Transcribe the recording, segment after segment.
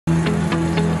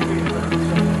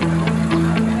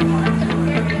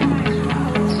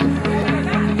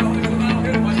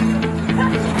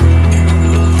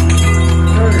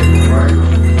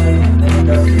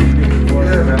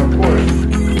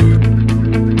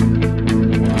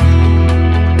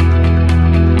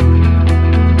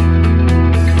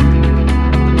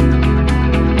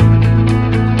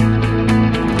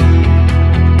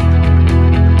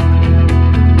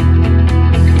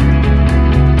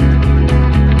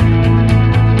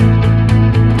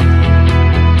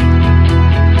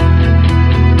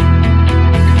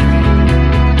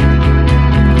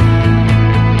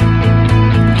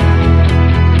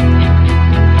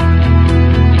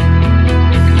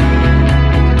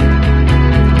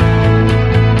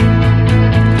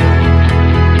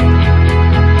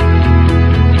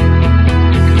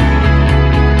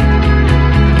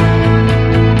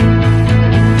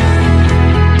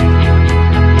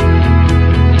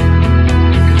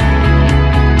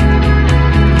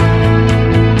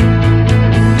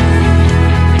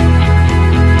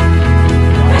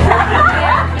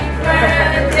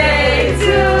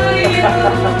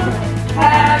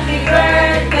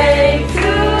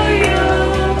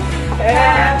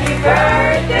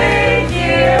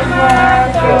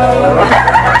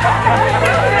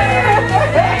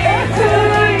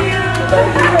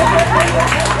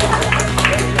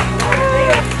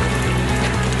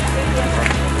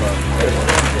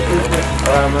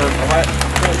right, man. All right.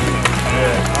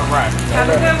 Yeah. All right. Have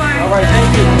a good one. All right,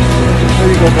 thank you. There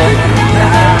you go, bro.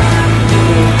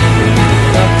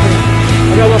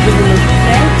 I got one for you, man.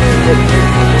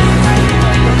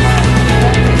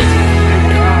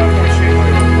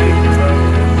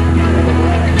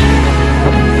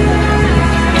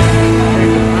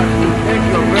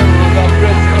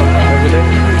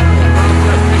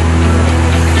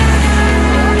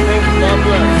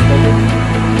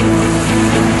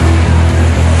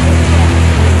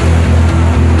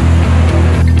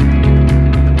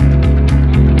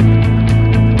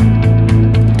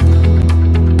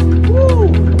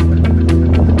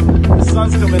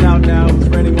 Coming out now. It's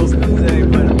raining most of the day,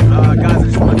 but guys, I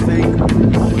just want to thank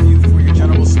all of you for your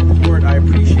general support. I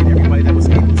appreciate everybody that was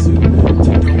able to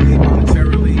donate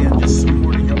monetarily and just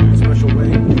support in your own special way.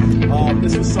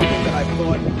 This was something that I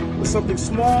thought was something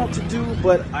small to do,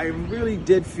 but I really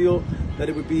did feel that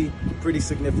it would be pretty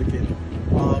significant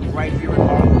right here in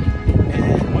Harlem.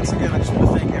 And once again, I just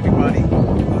want to thank everybody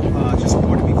just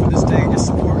supporting me for this day, just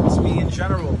supporting me in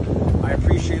general. I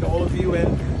appreciate all of you,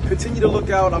 and continue to look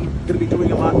out. I'm going to be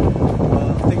doing a lot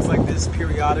of things like this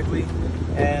periodically,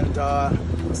 and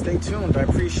stay tuned. I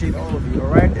appreciate all of you. All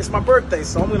right, it's my birthday,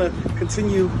 so I'm going to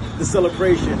continue the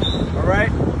celebration. All right,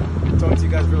 talk to you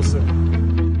guys real soon.